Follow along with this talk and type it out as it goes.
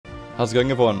How's it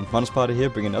going, everyone? Mountainspyder here,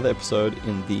 bringing another episode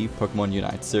in the Pokemon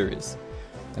Unite series.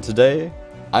 And today,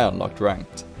 I unlocked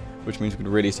Ranked, which means we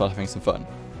can really start having some fun.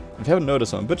 If you haven't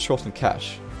noticed, I'm a bit short on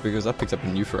cash, because I picked up a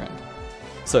new friend.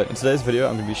 So, in today's video,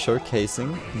 I'm going to be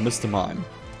showcasing Mr. Mime,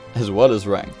 as well as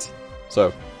Ranked. So,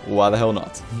 why the hell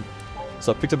not?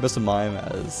 So I picked up Mr. Mime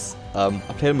as, I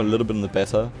played him a little bit in the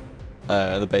beta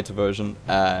version,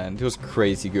 and he was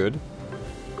crazy good.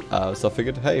 So I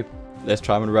figured, hey, let's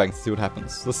try him in Ranked, see what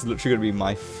happens. This is literally going to be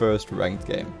my first Ranked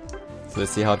game. So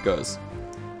let's see how it goes.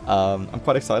 I'm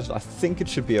quite excited. I think it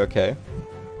should be okay.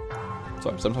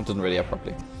 Sorry, sometimes it doesn't ready up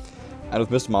properly. And with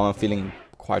Mr. Mime, I'm feeling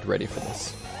quite ready for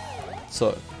this.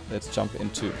 So, let's jump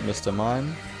into Mr.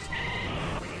 Mime.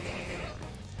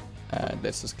 And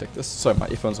let's just click this. Sorry, my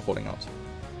earphones are falling out.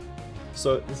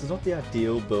 So, this is not the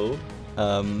ideal build.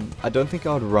 I don't think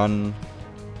I would run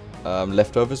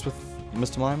leftovers with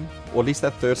Mr. Mime. Or at least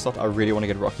that third slot, I really want to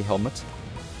get Rocky Helmet.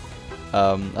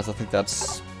 As I think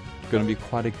that's going to be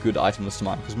quite a good item, Mr.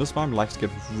 Mime. Because Mr. Mime likes to get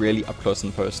really up close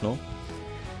and personal.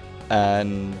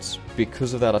 And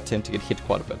because of that, I tend to get hit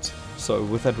quite a bit. So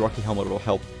with that Rocky Helmet, it will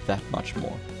help that much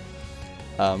more.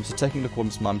 So taking a look at what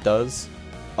Mr. Mime does.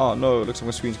 Oh no, it looks like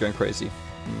my screen's going crazy.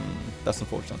 That's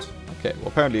unfortunate. Okay, well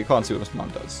apparently you can't see what Mr.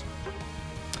 Mime does.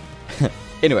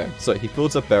 Anyway, so he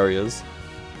builds up barriers.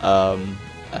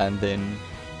 And then...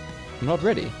 I'm not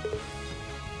ready.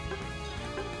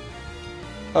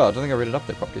 Oh, I don't think I read it up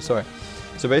there properly, sorry.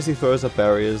 So basically throws up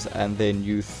barriers and then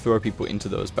you throw people into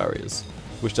those barriers,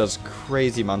 which does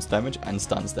crazy amounts of damage and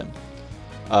stuns them.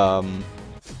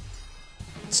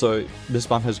 So this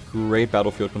Mime has great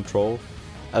battlefield control,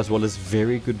 as well as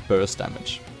very good burst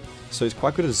damage. So he's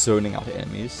quite good at zoning out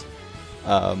enemies.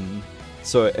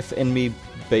 So if enemy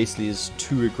basically is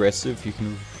too aggressive, you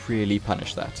can really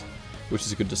punish that, which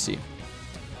is good to see.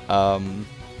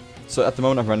 So at the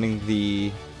moment I'm running the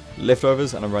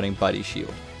leftovers and I'm running Buddy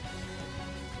Shield.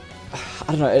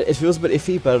 I don't know, it feels a bit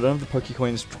iffy, but I don't have the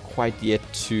Pokecoins quite yet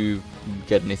to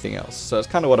get anything else. So it's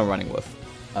kind of what I'm running with,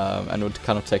 and would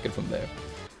kind of take it from there.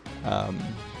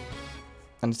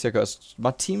 And see how it goes.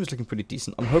 My team is looking pretty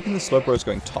decent. I'm hoping the Slowbro is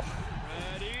going top.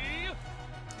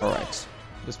 Alright,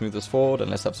 let's move this forward and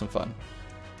let's have some fun.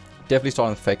 Definitely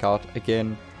starting with Fake Out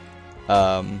again.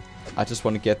 I just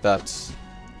want to get that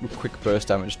quick burst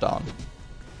damage down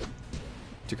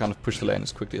to kind of push the lane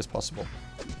as quickly as possible.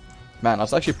 Man, I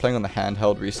was actually playing on the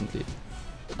handheld recently,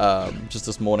 just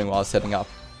this morning while I was setting up.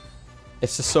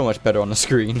 It's just so much better on the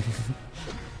screen.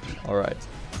 Alright,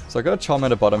 so I got a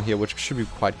Charmander bottom here, which should be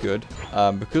quite good.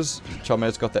 Because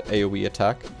Charmander's got that AoE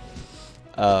attack,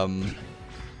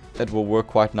 it will work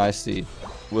quite nicely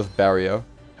with Barrier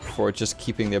for just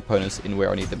keeping the opponents in where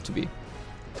I need them to be.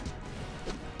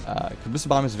 Mr.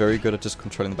 Mime is very good at just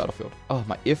controlling the battlefield. Oh,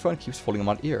 my earphone keeps falling on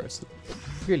my ear. It's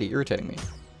really irritating me.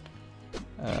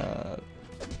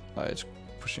 It's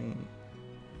pushing...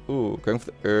 Ooh, going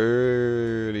for the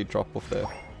early drop off there.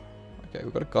 Okay,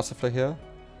 we've got a Gossifleur here.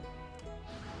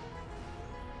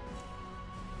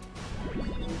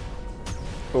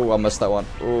 Oh, I missed that one.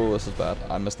 Oh, this is bad.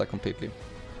 I missed that completely.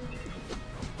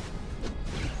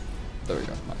 There we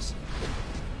go. Nice.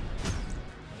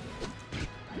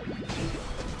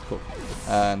 Cool.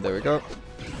 And there we go.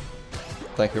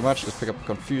 Thank you very much. Let's pick up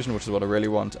Confusion, which is what I really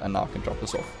want. And now I can drop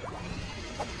this off.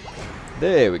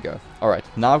 There we go. Alright,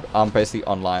 now I'm basically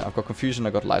online. I've got Confusion,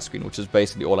 I've got Light Screen, which is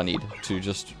basically all I need to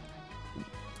just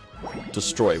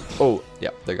destroy. Oh, yeah,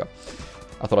 there you go.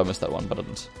 I thought I missed that one, but I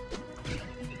didn't.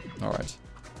 Alright.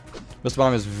 Mr.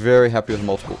 Mime is very happy with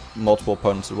multiple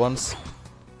opponents at once.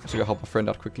 So go help my friend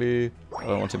out quickly. I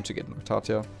don't want him to get knocked out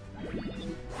here.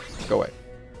 Go away.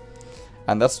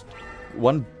 And that's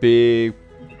one big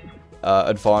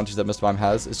advantage that Mr. Mime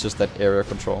has, is just that area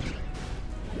control.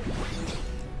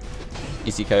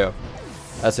 Easy KO.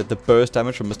 As I said, the burst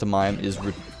damage from Mr. Mime is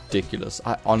ridiculous.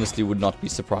 I honestly would not be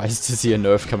surprised to see a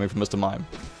nerf coming from Mr. Mime.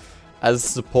 As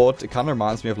support, it kind of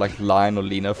reminds me of like Lion or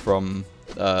Lina from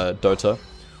Dota,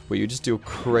 where you just do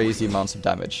crazy amounts of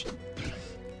damage.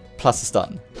 Plus a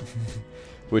stun.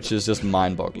 Which is just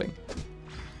mind-boggling.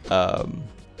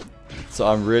 So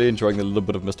I'm really enjoying the little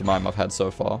bit of Mr. Mime I've had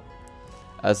so far,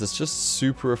 as it's just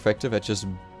super effective at just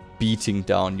beating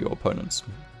down your opponents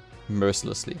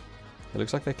mercilessly. It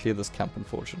looks like they cleared this camp,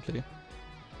 unfortunately.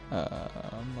 I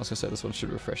was gonna say this one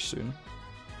should refresh soon.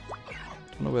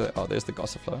 Don't know where they are. There's the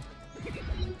Gossifleur.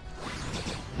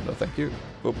 No, thank you.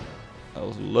 Oop. That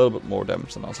was a little bit more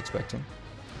damage than I was expecting.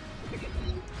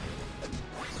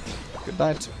 Good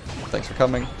night. Thanks for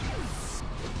coming.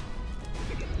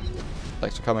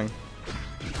 Thanks for coming.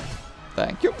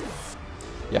 Thank you.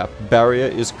 Yeah, Barrier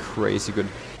is crazy good.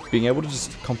 being able to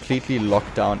just completely lock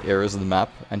down areas of the map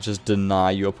and just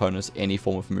deny your opponents any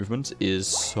form of movement is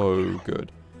so good.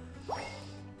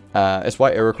 It's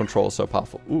why area control is so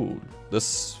powerful. Ooh,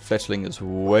 this fletchling is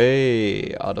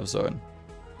way out of zone.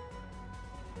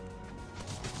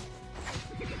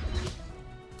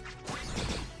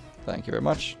 Thank you very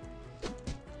much.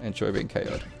 Enjoy being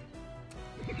KO'd.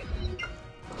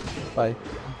 Bye.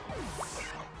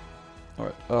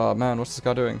 Alright. Oh man, what's this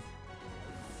guy doing?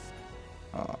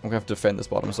 I'm gonna have to defend this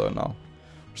bottom zone now.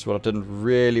 Which is what I didn't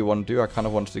really want to do. I kind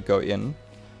of wanted to go in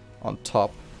on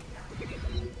top.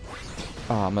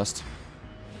 Ah, I missed.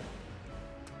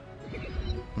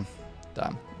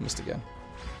 Damn, missed again.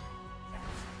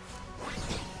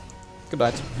 Good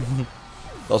night.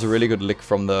 That was a really good lick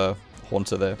from the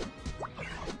Haunter there.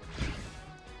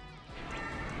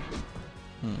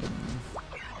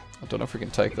 I don't know if we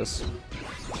can take this.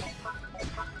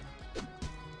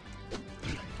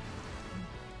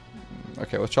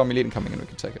 Okay, with Charmeleon coming in, we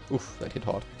can take it. Oof, that hit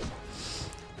hard.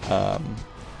 The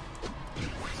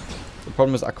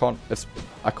problem is I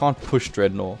can't push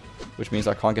Dreadnought, which means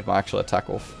I can't get my actual attack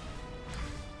off.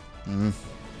 Now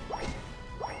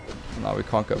we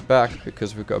can't go back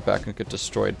because if we go back and get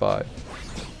destroyed by.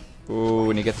 Ooh,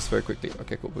 and you get this very quickly.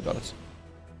 Okay, cool, we got it.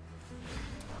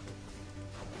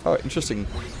 Oh, interesting.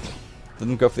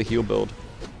 Didn't go for the heal build,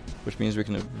 which means we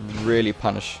can really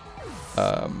punish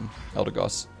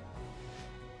Eldegoss.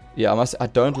 Yeah, I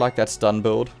don't like that stun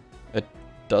build. It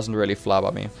doesn't really fly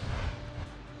by me.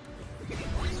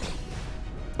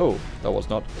 Oh, that was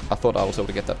not. I thought I was able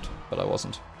to get that, but I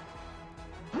wasn't.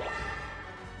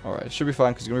 Alright, it should be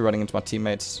fine because you're going to be running into my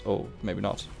teammates. Oh, maybe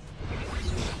not.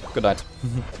 Good night.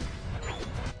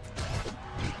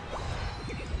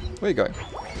 Where are you going?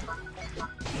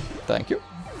 Thank you.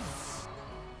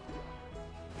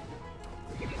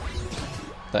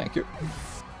 Thank you.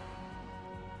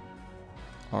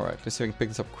 Alright, let's see if I can pick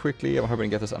this up quickly. I'm hoping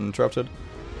to get this uninterrupted.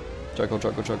 Juggle,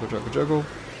 juggle, juggle, juggle, juggle.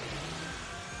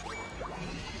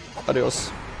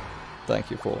 Adios.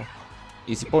 Thank you for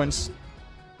easy points.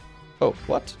 Oh,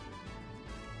 what?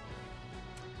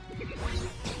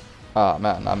 Ah,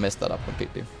 man, I messed that up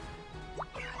completely.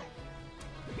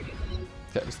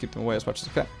 Okay, let's keep them away as much as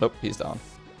I can. Nope, he's down.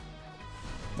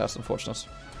 That's unfortunate.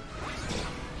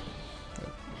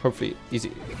 Hopefully, easy.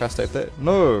 Fast save there.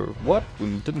 No! What?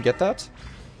 We didn't get that?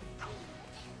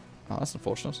 Oh, that's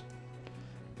unfortunate.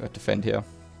 We have to defend here.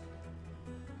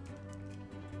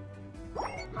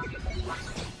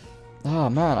 Ah,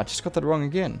 man, I just got that wrong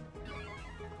again.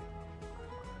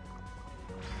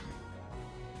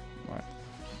 Alright.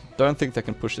 Don't think they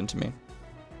can push into me.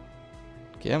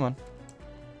 Come on.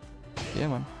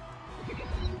 Come on.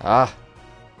 Ah!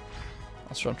 I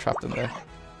was trying to trap them there.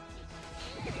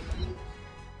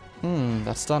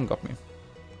 That stun got me.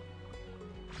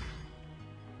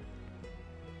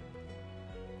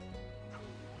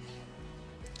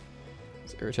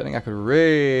 It's irritating. I could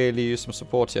really use some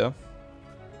support here.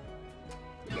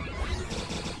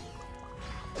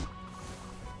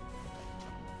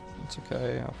 It's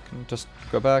okay. I can just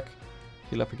go back,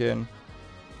 heal up again.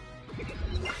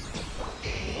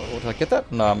 Oh, did I get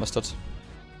that? No, I missed it.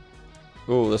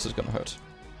 Oh, this is gonna hurt.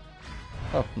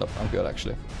 Oh, no, I'm good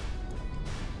actually.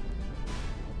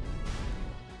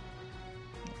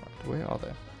 Where are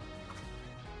they?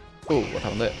 Oh, what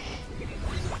happened there?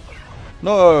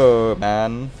 No,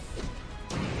 man.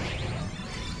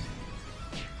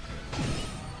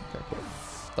 Okay, cool.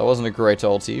 That wasn't a great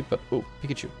ulti, but oh,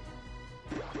 Pikachu.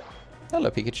 Hello,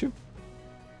 Pikachu.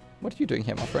 What are you doing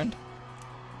here, my friend?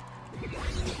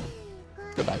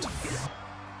 Good night.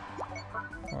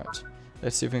 Alright.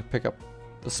 Let's see if we can pick up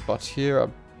the spot here.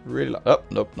 I'd really like. Oh,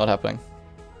 nope, not happening.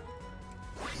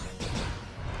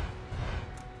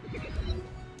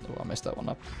 I messed that one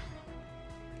up.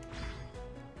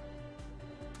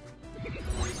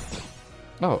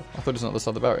 Oh, I thought it was on the other side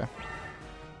of the barrier.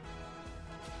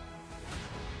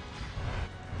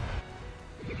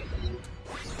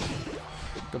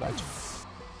 Good night.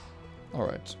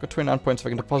 Alright, got 29 points. If I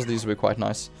can deposit these, will be quite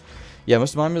nice. Yeah,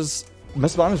 Mr. Mime is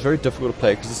very difficult to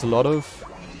play because there's a lot of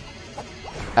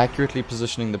accurately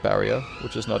positioning the barrier,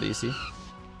 which is not easy.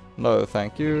 No,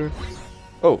 thank you.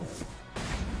 Oh.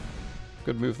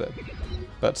 Good move there,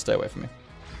 but stay away from me.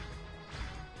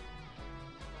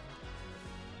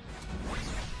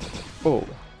 Oh,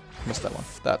 missed that one.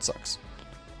 That sucks.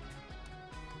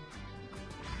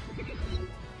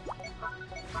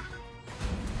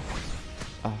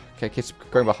 Oh, okay, keeps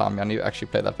going behind me. I need to actually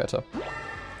play that better.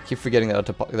 Keep forgetting that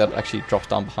that actually drops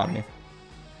down behind me.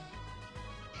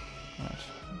 Alright,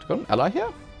 got an ally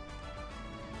here?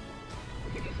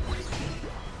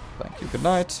 Thank you. Good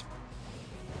night.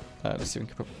 Let's see if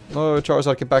we can put... No,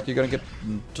 Charizard, get back. You're gonna get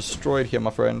destroyed here,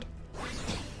 my friend.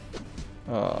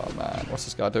 Oh, man. What's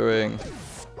this guy doing?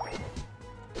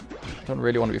 I don't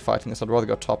really want to be fighting this. I'd rather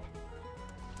go top.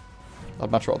 I'd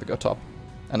much rather go top.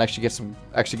 And actually get some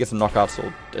knockouts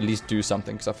or at least do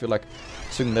something. Because I feel like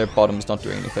sitting there bottom is not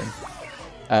doing anything.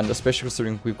 And especially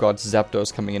considering we've got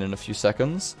Zapdos coming in a few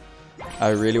seconds. I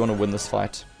really want to win this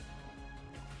fight.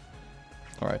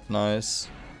 Alright, nice.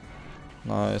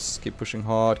 Nice. Keep pushing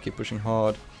hard, keep pushing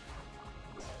hard.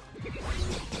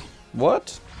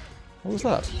 What? What was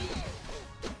that?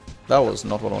 That was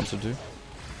not what I wanted to do.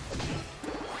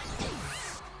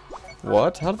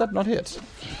 What? How did that not hit?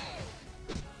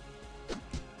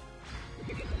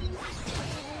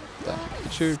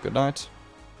 Thank you, Pikachu. Good night.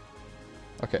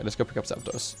 Okay, let's go pick up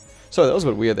Zapdos. So that was a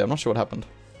bit weird there. I'm not sure what happened.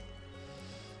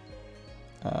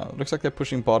 Looks like they're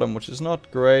pushing bottom, which is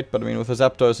not great, but I mean, with a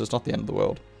Zapdos, it's not the end of the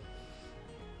world.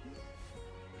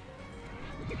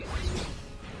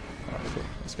 Alright, cool.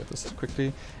 Let's get this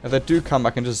quickly. If they do come,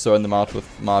 I can just zone them out with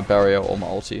my barrier or my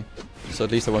ulti. So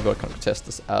at least I won't be able to contest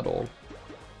this at all.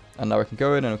 And now we can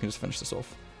go in and we can just finish this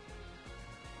off.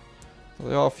 So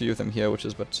there are a few of them here, which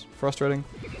is a bit frustrating,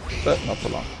 but not for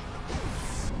long.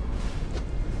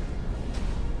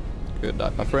 Good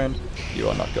night, my friend. You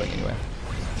are not going anywhere.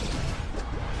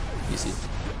 Easy.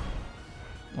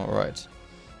 Alright.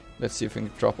 Let's see if we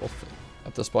can drop off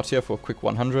at the spot here for a quick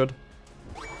 100.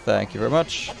 Thank you very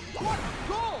much.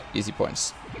 Easy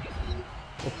points.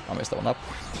 Oh, I messed that one up.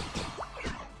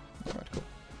 Alright, cool.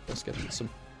 Let's get some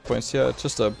points here. It's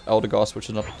just a Eldegoss, which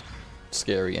is not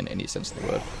scary in any sense of the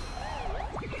word.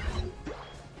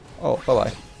 Oh,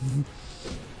 bye-bye.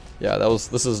 Yeah,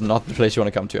 this is not the place you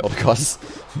want to come to, Eldegoss.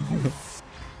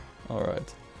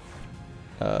 Alright.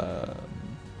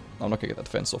 I'm not gonna get that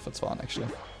fence off, it's fine actually.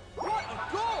 Cool,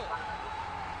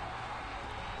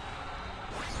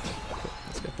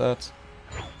 let's get that.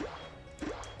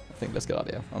 I think let's get out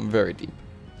of here. I'm very deep.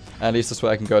 At least this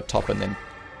way I can go top and then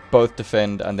both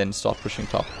defend and then start pushing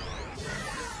top.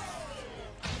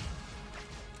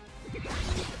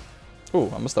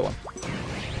 Ooh, I missed that one.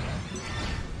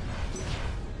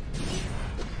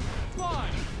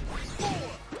 5, 4,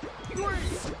 3,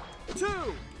 2,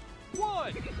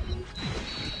 1.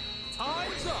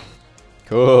 Time's up.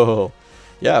 Cool.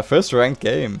 Yeah, first ranked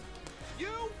game. You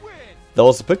win. That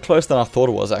was a bit closer than I thought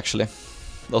it was actually.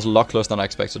 That was a lot closer than I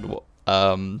expected.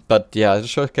 But yeah, it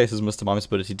showcases Mr. Mime's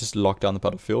ability just to lock down the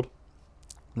battlefield.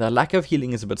 The lack of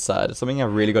healing is a bit sad. It's something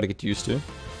I've really got to get used to.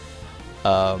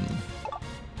 But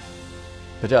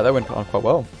yeah, that went on quite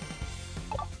well.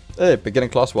 Hey, beginning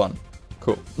class 1.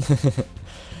 Cool.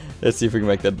 Let's see if we can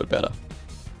make that a bit better.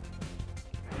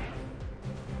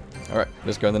 Alright,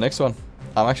 let's go to the next one.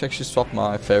 I'm actually swapped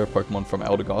my favorite Pokemon from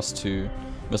Eldegoss to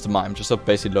Mr. Mime, just so it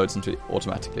basically loads into it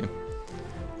automatically.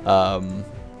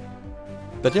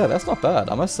 But yeah, that's not bad,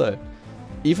 I must say.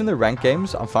 Even the rank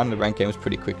games, I'm finding the rank games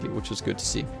pretty quickly, which is good to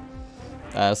see.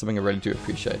 That's something I really do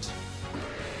appreciate.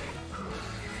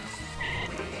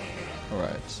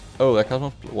 Alright. Oh, that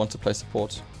guy wants to play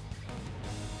support.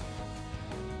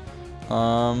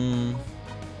 I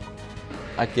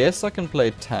guess I can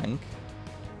play tank.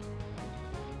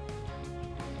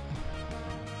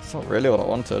 It's not really what I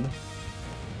wanted.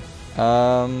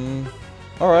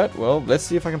 Alright, well, let's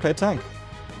see if I can play tank.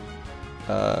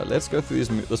 Let's go through this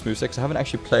moveset, because I haven't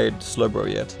actually played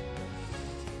Slowbro yet.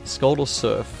 Scald or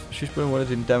Surf. Shoots burn when it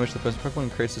didn't damage the person's Pokemon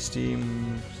and creates a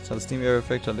steam. So the steam area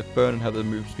effect on the burn and have the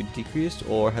move speed decreased,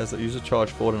 or has the user charge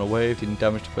forward in a wave, didn't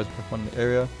damage the person's Pokemon in the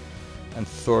area, and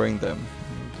throwing them.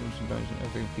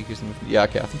 Yeah,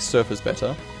 okay, I think Surf is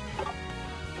better.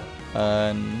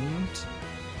 And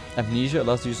Amnesia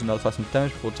allows the user to nullify some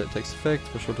damage before it takes effect.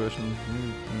 For short duration,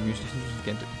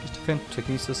 again, defend.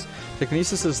 Telekinesis.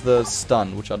 Telekinesis is the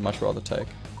stun, which I'd much rather take.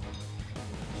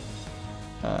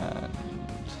 And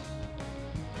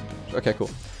okay, cool.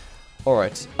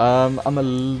 Alright,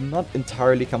 I'm not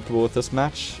entirely comfortable with this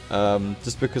match,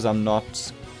 just because I'm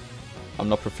not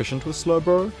proficient with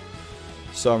Slowbro,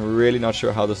 so I'm really not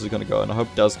sure how this is going to go, and I hope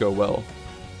it does go well.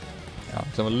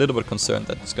 Because I'm a little bit concerned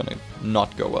that it's going to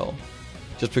not go well,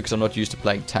 just because I'm not used to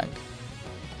playing tank.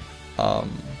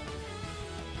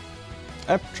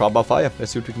 Trial by fire,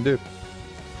 let's see what we can do.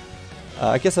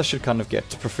 I guess I should kind of get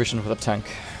proficient with a tank.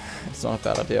 It's not a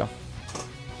bad idea.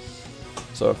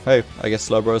 So, hey, I guess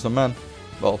Slowbro is my man.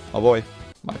 Well, my boy.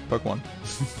 My Pokemon.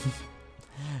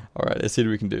 Alright, let's see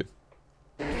what we can do.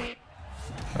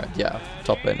 Alright, yeah,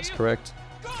 top lane is correct.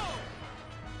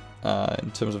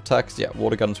 In terms of attacks, yeah,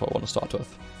 Water Gun is what I want to start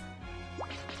with.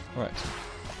 Alright,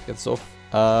 get this off.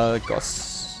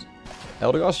 Goss.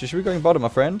 Eldegoss, you should be going bottom, my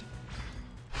friend.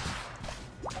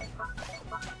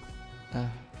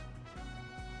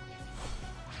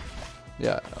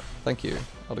 Yeah, thank you,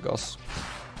 Eldegoss.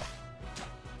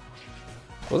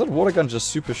 Was that water gun just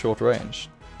super short range?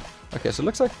 Okay, so it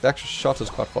looks like the actual shot is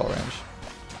quite far range.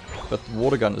 But the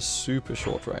water gun is super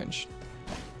short range.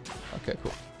 Okay,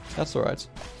 cool. That's alright.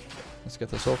 Let's get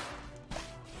this off.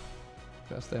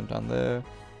 There's them down there.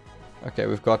 Okay,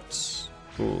 we've got...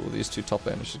 Ooh, these two top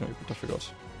laners is going to be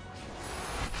difficult.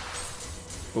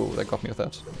 Ooh, they got me with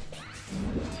that.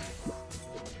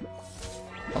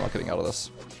 I'm not getting out of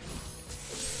this.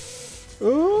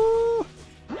 Ooh!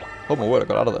 Oh my word, I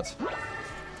got out of that.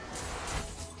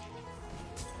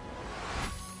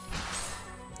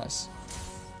 Nice.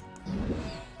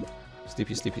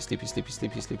 Sleepy, sleepy, sleepy, sleepy,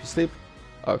 sleepy, sleepy, sleep.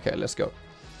 Okay, let's go.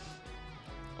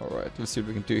 Alright, let's see what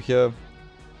we can do here.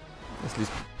 Let's at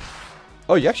least...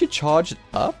 Oh, you actually charge it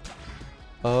up?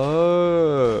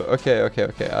 Oh, okay, okay,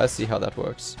 okay. I see how that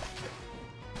works.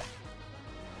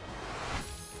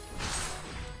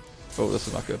 Oh, this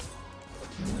is not good.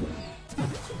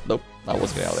 Nope, I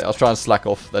was getting out of there. I was trying to slack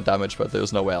off the damage, but there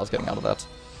was no way I was getting out of that.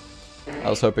 I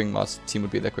was hoping my team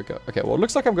would be there quicker. Okay, well, it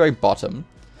looks like I'm going bottom,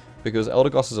 because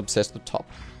Eldegoss is obsessed with top.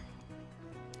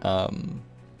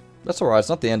 That's alright, it's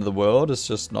not the end of the world, it's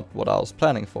just not what I was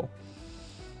planning for.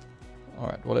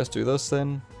 Alright, well, let's do this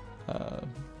then.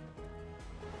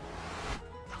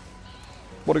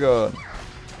 Water gun.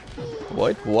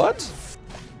 Wait, what?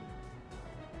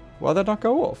 Why'd that not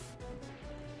go off?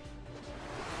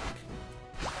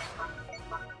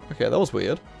 Okay, that was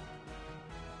weird.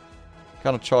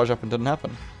 Kind of charge up and didn't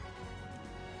happen.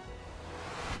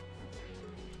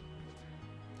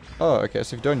 Oh, okay,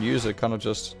 so if you don't use it, kind of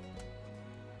just...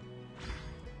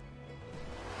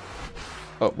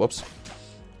 Oh, whoops.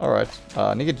 Alright,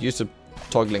 I need to get used to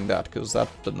toggling that, because that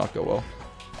did not go well.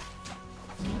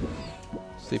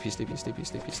 Sleepy, sleepy, sleepy,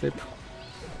 sleepy, sleep.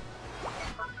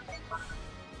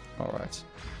 Alright.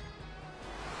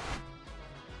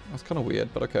 That's kind of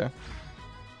weird, but okay.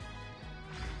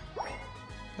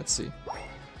 Let's see.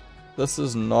 This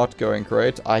is not going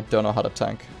great. I don't know how to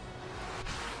tank.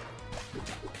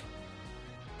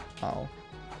 Ow.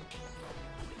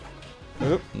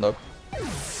 Oop, nope.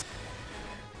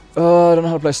 I don't know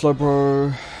how to play slow,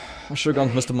 bro. I should have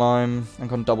gone with Mr. Mime and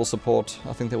gone double support.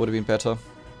 I think that would have been better.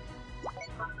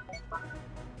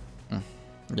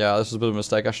 Yeah, this was a bit of a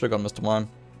mistake. I should have gone Mr. Mime.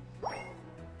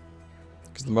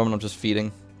 Because at the moment I'm just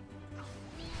feeding.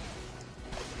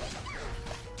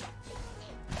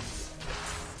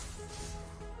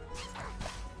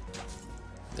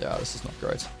 Yeah, this is not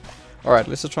great. Alright,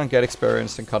 let's just try and get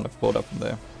experience and kind of build up from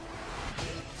there.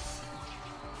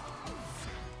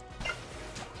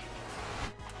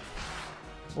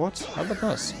 What? How about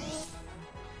this?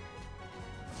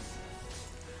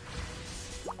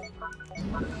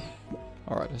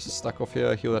 Alright, let's just stack off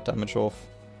here, heal that damage off.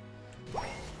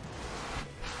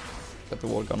 Get the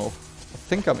water gun off. I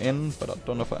think I'm in, but I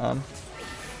don't know if I am.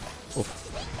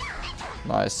 Oof.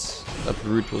 Nice. That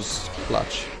root was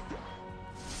clutch.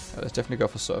 Yeah, let's definitely go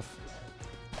for surf.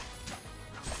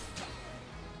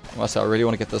 I must say, I really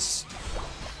want to get this.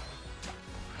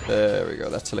 There we go,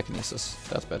 that's telekinesis.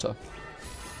 That's better.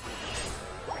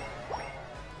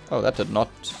 Oh, that did not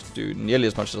do nearly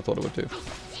as much as I thought it would do.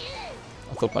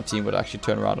 I thought my team would actually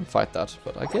turn around and fight that,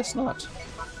 but I guess not.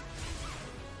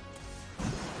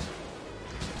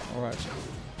 Alright.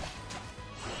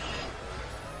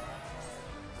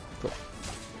 Cool.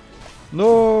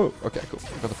 No! Okay, cool.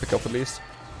 I got the pick up at least.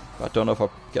 But I don't know if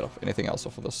I'll get off anything else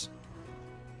off of this.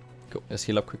 Cool. Let's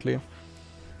heal up quickly.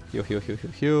 Heal, heal, heal,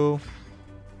 heal, heal.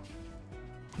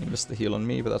 You missed the heal on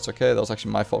me, but that's okay. That was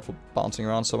actually my fault for bouncing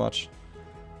around so much.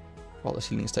 Wow, this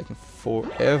healing is taking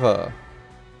forever.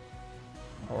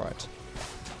 Alright.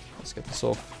 Let's get this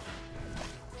off.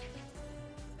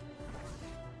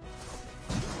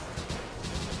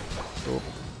 Cool.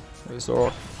 There's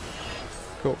Zora.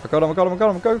 Cool. I got him, I got him, I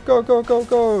got him. Go, go, go, go,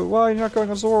 go. Why are you not going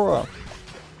on Zora?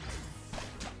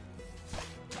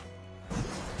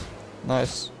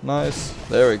 Nice, nice.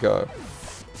 There we go.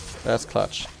 That's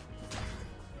clutch.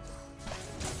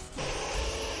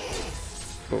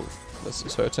 Cool. This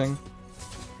is hurting.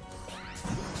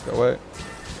 Go away.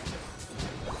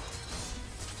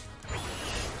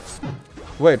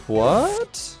 Wait,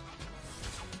 what?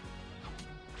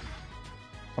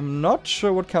 I'm not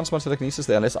sure what counts my telekinesis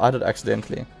there, unless I did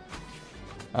accidentally.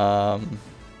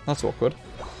 That's awkward.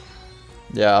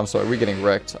 Yeah, I'm sorry, we're getting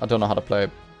wrecked. I don't know how to play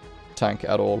tank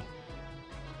at all.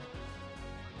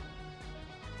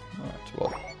 Alright,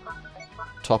 well.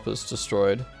 Top is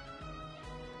destroyed.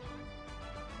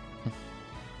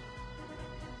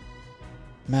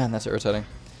 Man, that's irritating.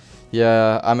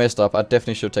 Yeah, I messed up. I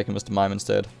definitely should have taken Mr. Mime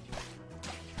instead.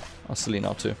 Or silly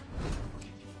not to.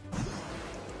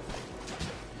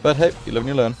 But hey, you live and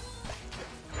you learn.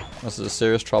 This is a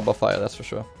serious trial by fire, that's for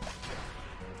sure.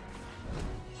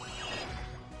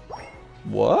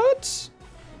 What?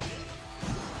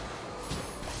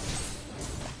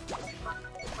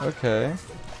 Okay.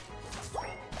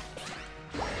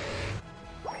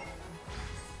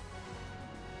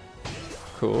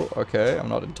 Cool, okay. I'm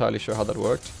not entirely sure how that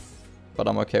worked. But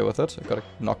I'm okay with it. I got a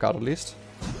knockout at least.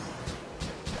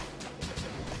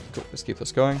 Cool, let's keep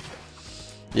this going.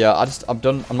 Yeah, I'm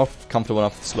not comfortable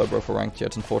enough with Slowbro for ranked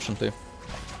yet, unfortunately.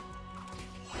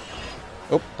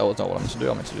 Oh, that was not what I meant to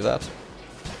do. I meant to do that.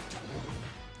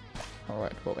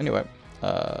 Alright, well, anyway.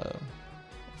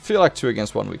 Feel like 2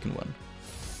 against 1 we can win.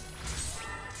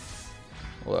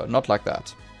 Well, not like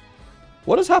that.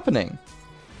 What is happening?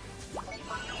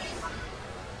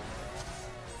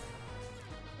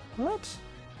 What?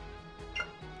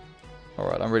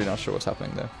 Alright, I'm really not sure what's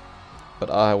happening there. But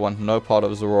I want no part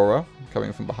of Zorora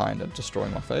coming from behind and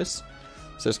destroying my face.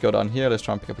 So let's go down here, let's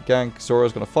try and pick up a gank.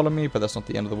 Zora's gonna follow me, but that's not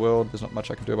the end of the world. There's not much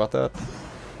I can do about that.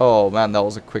 Oh man, that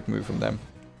was a quick move from them.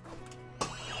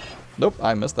 Nope,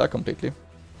 I missed that completely.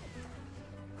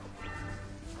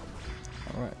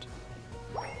 Alright.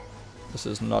 This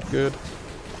is not good.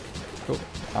 Cool.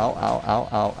 Ow, ow, ow,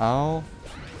 ow, ow.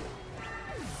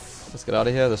 Let's get out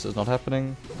of here, this is not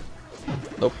happening.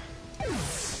 Nope.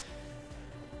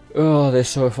 Oh, they're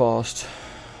so fast.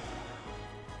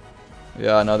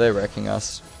 Yeah, I know, they're wrecking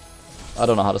us. I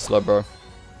don't know how to slow, bro.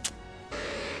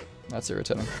 That's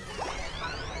irritating.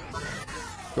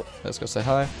 Cool, let's go say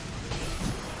hi.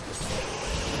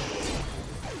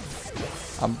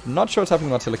 I'm not sure what's happening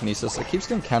with my telekinesis. It keeps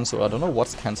getting cancelled. I don't know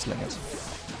what's cancelling it.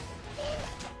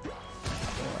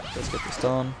 Alright, let's get this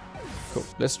done. Cool.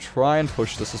 Let's try and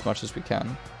push this as much as we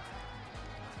can.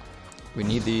 We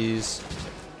need these.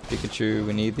 Pikachu,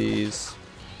 we need these.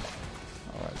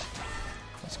 Alright.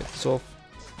 Let's get this off.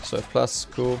 Surf Plus,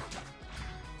 cool.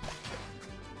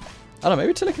 I don't know,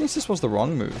 maybe telekinesis was the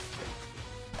wrong move.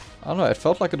 I don't know, it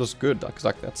felt like it was good. Because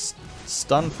like that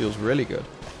stun feels really good.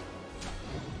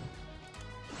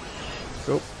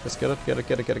 Cool. Let's get it,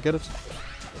 get it.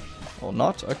 Or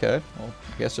not, okay. Well,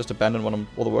 I guess just abandon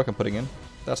all the work I'm putting in.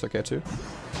 That's okay too.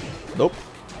 Nope.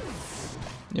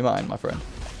 You're mine, my friend.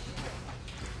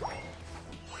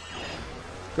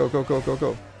 Go, go, go, go,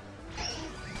 go.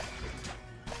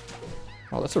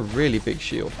 Oh, that's a really big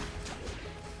shield.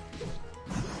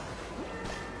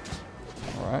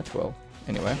 Alright, well,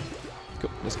 anyway.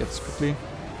 Cool, let's get this quickly.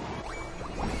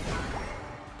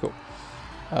 Cool.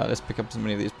 Let's pick up as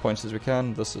many of these points as we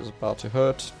can. This is about to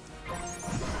hurt.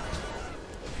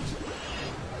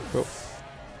 Cool.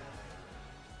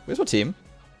 Where's my team?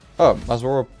 Oh,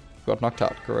 Azora got knocked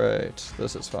out. Great.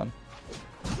 This is fun.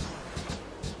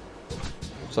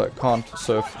 So, can't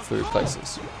surf through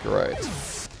places. Great.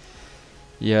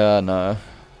 Yeah, no.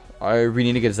 I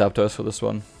really need to get Zapdos for this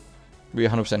one. We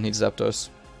 100% need Zapdos.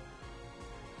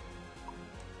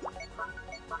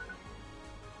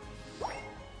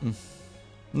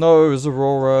 No,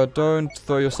 Zorora, don't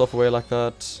throw yourself away like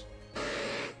that.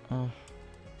 I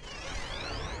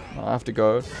have to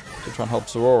go to try and help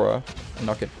Zorora and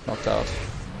not get knocked out.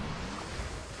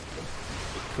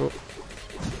 Cool.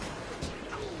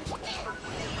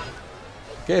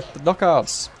 Get the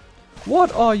knockouts.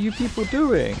 What are you people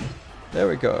doing? There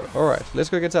we go. Alright, let's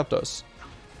go get Zapdos.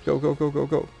 Go, go, go, go,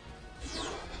 go.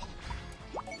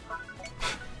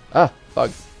 Ah,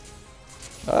 bug.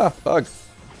 Ah, bug.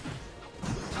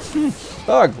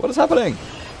 Bug, what is happening?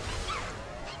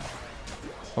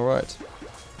 Alright.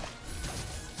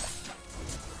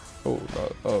 Oh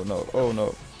no, oh no, oh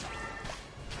no.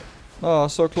 Oh,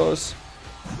 so close.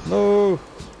 No.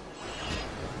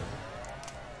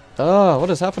 Ah, what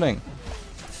is happening?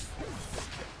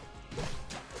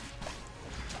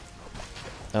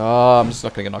 Ah, I'm just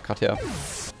not gonna get knocked out here.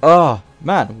 Ah,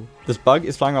 man, this bug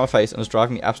is flying around my face and is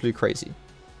driving me absolutely crazy.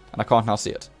 And I can't now see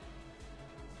it.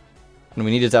 And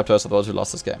we need a Zapdos, otherwise we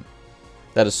lost this game.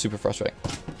 That is super frustrating.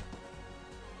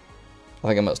 I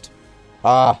think I missed.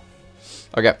 Ah.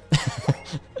 Okay.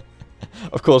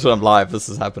 Of course, when I'm live, this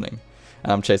is happening.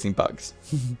 And I'm chasing bugs.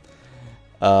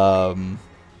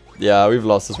 Yeah, we've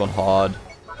lost this one hard.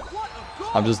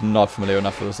 I'm just not familiar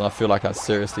enough with this, and I feel like I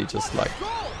seriously just, like,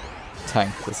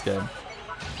 tanked this game.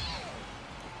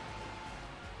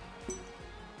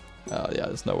 Oh, yeah,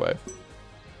 there's no way.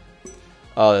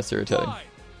 Oh, that's irritating.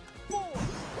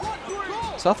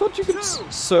 So I thought you could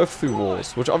surf through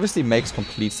walls, which obviously makes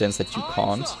complete sense that you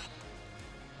can't.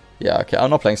 Yeah, okay, I'm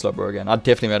not playing Slowbro again. I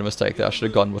definitely made a mistake there. I should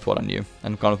have gone with what I knew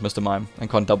and gone with Mr. Mime and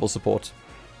gone double support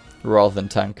rather than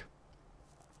tank.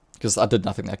 because I did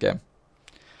nothing that game.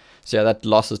 So yeah, that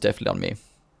loss is definitely on me.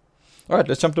 Alright,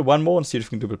 let's jump to one more and see if we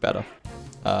can do a bit better.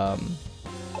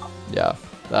 Yeah,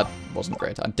 that wasn't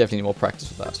great. I definitely need more practice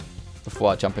with that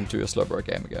before I jump into a Slowbro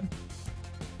game again.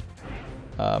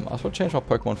 I also want to change my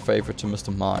Pokemon favorite to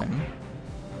Mr. Mime,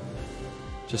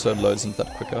 just so it loads into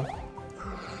that quicker.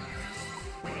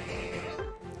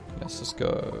 Let's just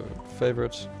go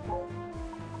favorite,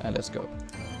 and let's go.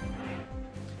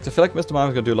 So I feel like Mr. Mime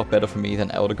is going to do a lot better for me than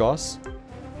Eldegoss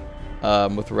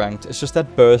with ranked. It's just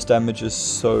that burst damage is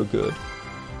so good.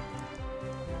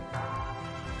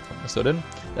 So then,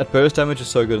 that burst damage is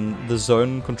so good, and the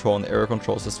zone control and the area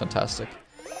control is just fantastic.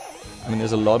 I mean,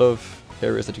 there's a lot of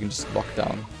areas that you can just lock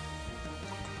down.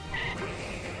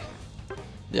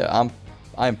 Yeah,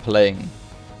 I'm playing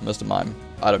Mr. Mime.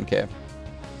 I don't care.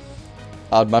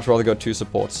 I'd much rather go 2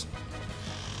 supports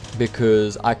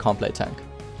because I can't play tank.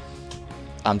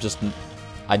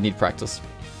 I need practice.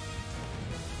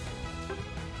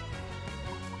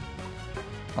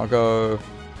 I'll go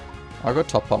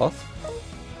top path.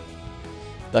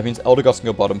 That means Eldegoss can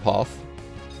go bottom path.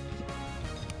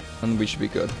 And we should be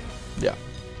good. Yeah.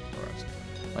 Alright.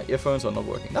 My earphones are not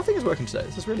working. Nothing is working today.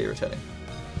 This is really irritating.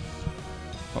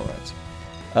 Alright.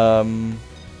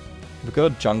 We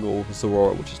got a jungle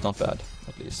Zorora, which is not bad,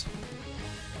 at least.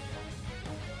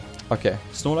 Okay,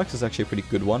 Snorlax is actually a pretty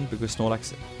good one, because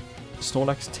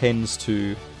Snorlax tends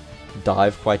to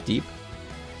dive quite deep.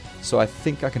 So I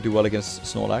think I can do well against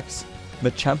Snorlax.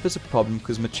 Machamp is a problem,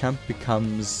 because Machamp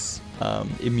becomes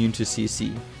immune to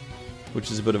CC,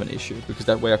 which is a bit of an issue, because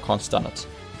that way I can't stun it.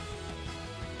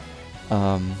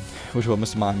 Which is what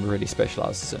Mr. Mime really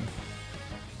specializes in.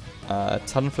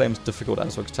 Talonflame is difficult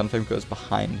as well, because Talonflame goes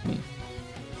behind me.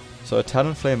 So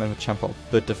Talonflame and Machamp are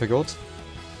a bit difficult.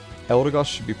 Eldegoss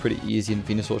should be pretty easy, and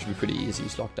Venusaur should be pretty easy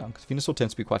to lock down, because Venusaur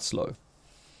tends to be quite slow.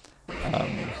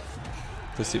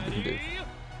 Let's see what we can do.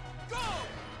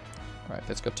 Alright,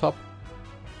 let's go top.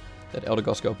 Let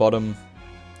Eldegoss go bottom.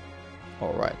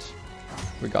 Alright.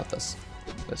 We got this.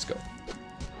 Let's go.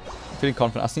 I'm feeling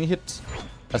confident. I think hit...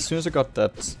 As soon as I got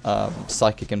that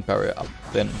Psychic and Barrier up,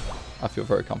 then I feel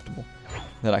very comfortable.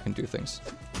 Then I can do things.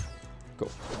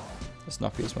 Cool. Let's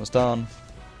knock these ones down.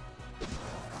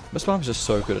 Mr. Mime is just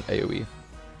so good at AoE.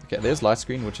 Okay, there's Light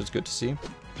Screen, which is good to see.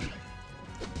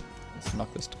 Let's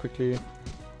knock this quickly.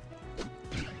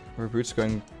 Reboot's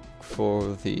going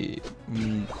for the...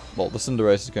 well, the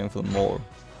Cinderace is going for the more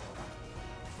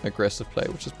aggressive play,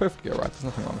 which is perfectly alright. There's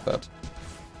nothing wrong with that.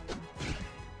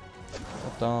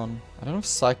 That down. I don't have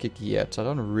Psychic yet. I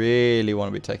don't really want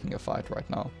to be taking a fight right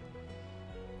now.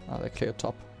 Ah, they clear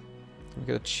top. Can we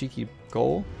get a cheeky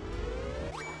goal?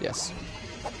 Yes.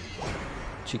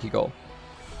 Cheeky goal.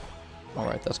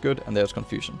 Alright, that's good. And there's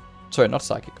Confusion. Sorry, not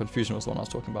Psychic. Confusion was the one I was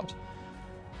talking about.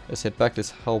 Let's head back.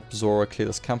 Let's help Zora clear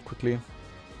this camp quickly.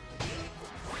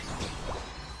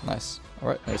 Nice.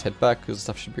 Alright, let's head back because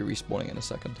stuff should be respawning in a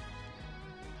second.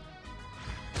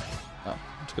 Oh,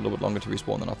 it took a little bit longer to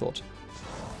respawn than I thought.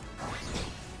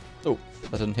 Oh,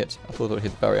 that didn't hit. I thought it would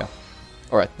hit the barrier.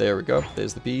 Alright, there we go.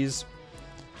 There's the bees.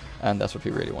 And that's what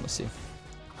we really want to see.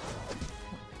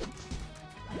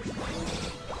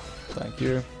 Thank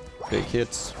you. Big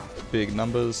hits. Big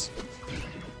numbers.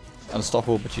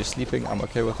 Unstoppable, but you're sleeping. I'm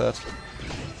okay with that.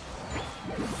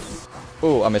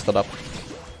 Oh, I messed that up.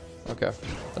 Okay,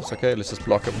 that's okay. Let's just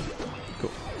block him.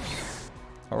 Cool.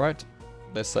 Alright.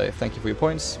 Let's say thank you for your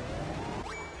points.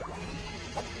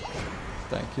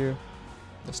 Thank you.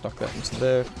 Let's knock that into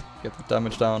there. Get the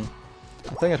damage down.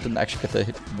 I think I didn't actually get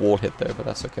the wall hit there, but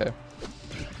that's okay.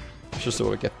 Let's just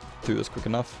sort of get through this quick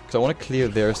enough. Because I want to clear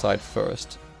their side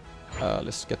first.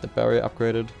 Let's get the barrier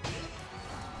upgraded.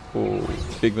 Oh,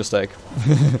 big mistake.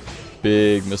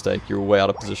 Big mistake. You're way out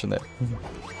of position there.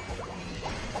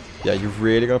 Yeah, you're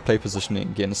really going to play positioning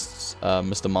against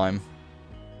Mr. Mime.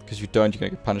 Because if you don't, you're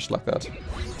going to get punished like that.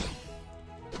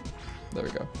 There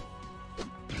we go.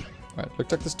 Alright,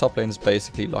 looks like this top lane is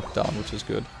basically locked down, which is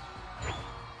good.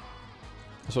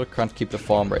 I sort of trying to keep the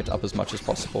farm rate up as much as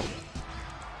possible.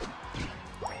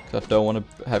 Because I don't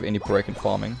want to have any break in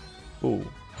farming. Ooh.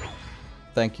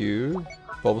 Thank you,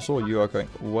 Bulbasaur. You are going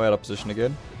way out of position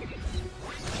again.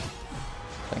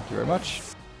 Thank you very much.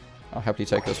 I'll happily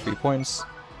take those 3 points.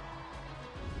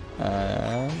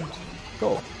 And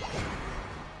go.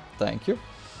 Thank you.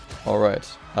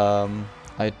 Alright.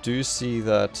 I do see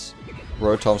that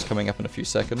Rotom's coming up in a few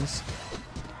seconds.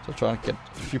 So trying to get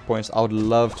a few points. I would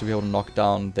love to be able to knock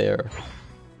down their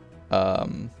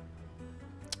the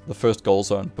first goal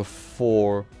zone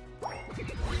before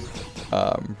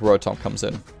Rotom comes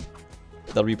in.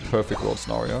 That'll be a perfect world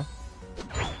scenario.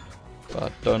 But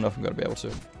I don't know if I'm going to be able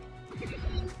to.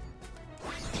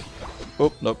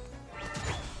 Oh, nope.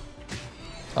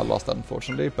 I lost that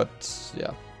unfortunately, but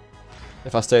yeah.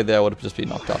 If I stayed there, I would have just been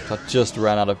knocked out. I just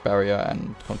ran out of barrier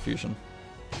and confusion.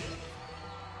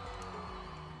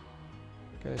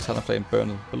 Okay, Talonflame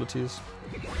burn abilities.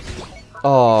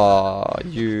 Oh,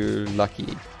 you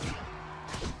lucky.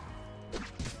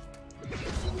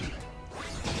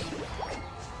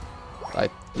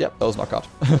 Yep, that was knockout.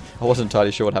 I wasn't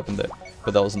entirely sure what happened there,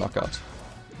 but that was a knockout.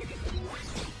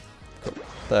 Cool.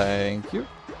 Thank you.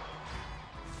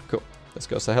 Cool. Let's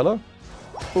go say hello.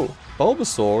 Oh,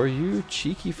 Bulbasaur, you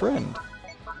cheeky friend.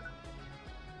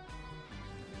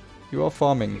 You are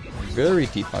farming very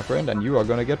deep, my friend, and you are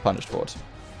going to get punished for it.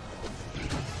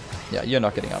 Yeah, you're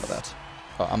not getting out of that.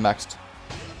 Oh, I'm maxed.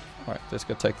 Alright, let's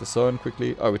go take the zone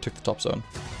quickly. Oh, we took the top zone.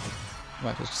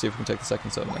 Right, let's see if we can take the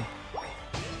second zone then.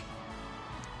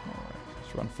 Alright,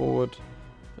 let's run forward.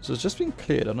 So it's just being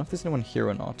cleared. I don't know if there's anyone here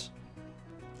or not.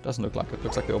 Doesn't look like it.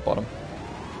 Looks like they're all bottom.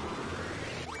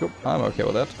 Cool, I'm okay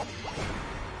with that.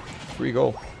 Free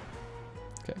goal.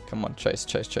 Okay, come on, chase,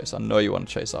 chase, chase. I know you want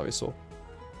to chase, Ivysaur.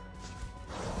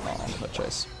 Oh, no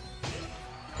chase.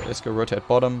 Okay, let's go rotate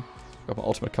bottom. Got my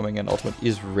ultimate coming in. Ultimate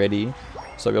is ready.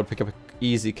 So I'll be able to pick up an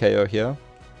easy KO here.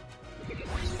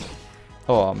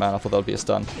 Oh man, I thought that would be a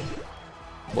stun.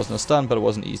 It wasn't a stun, but it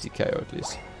was an easy KO at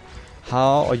least.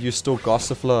 How are you still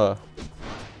Gossifleur?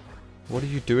 What are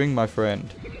you doing, my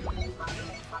friend?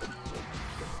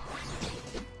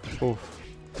 Oof.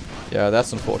 Yeah,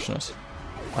 that's unfortunate.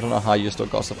 I don't know how you're still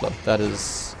Gossifleur. That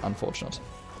is unfortunate.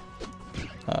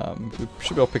 We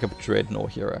should be able to pick up a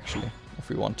Dreadnought here, actually, if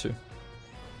we want to.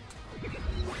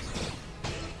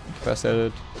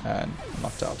 Incapacitated and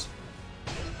knocked out.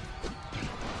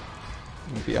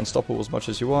 You can be unstoppable as much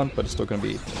as you want, but it's still going to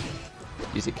be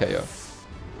easy KO.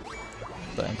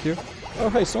 Thank you. Oh,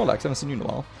 hey, Snorlax, haven't seen you in a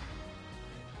while.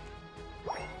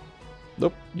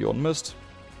 Nope, Yawn missed.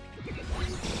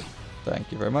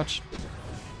 Thank you very much.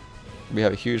 We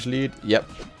have a huge lead. Yep,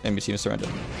 enemy team surrendered.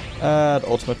 And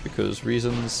ultimate because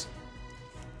reasons.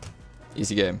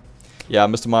 Easy game. Yeah,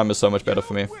 Mr. Mime is so much better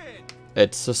for me.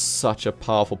 It's just such a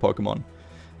powerful Pokemon.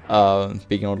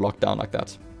 Being on lockdown like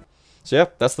that. So yeah,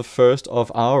 that's the first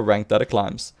of our ranked data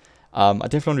climbs. I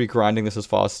definitely want to be grinding this as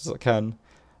fast as I can.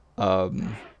 I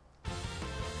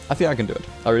think I can do it.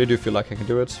 I really do feel like I can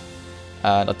do it.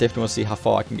 And I definitely want to see how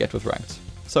far I can get with ranked.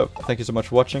 So, thank you so much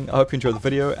for watching. I hope you enjoyed the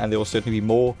video, and there will certainly be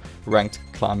more ranked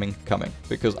climbing coming,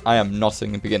 because I am not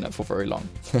seeing a beginner for very long.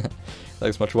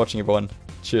 Thanks so much for watching, everyone.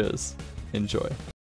 Cheers. Enjoy.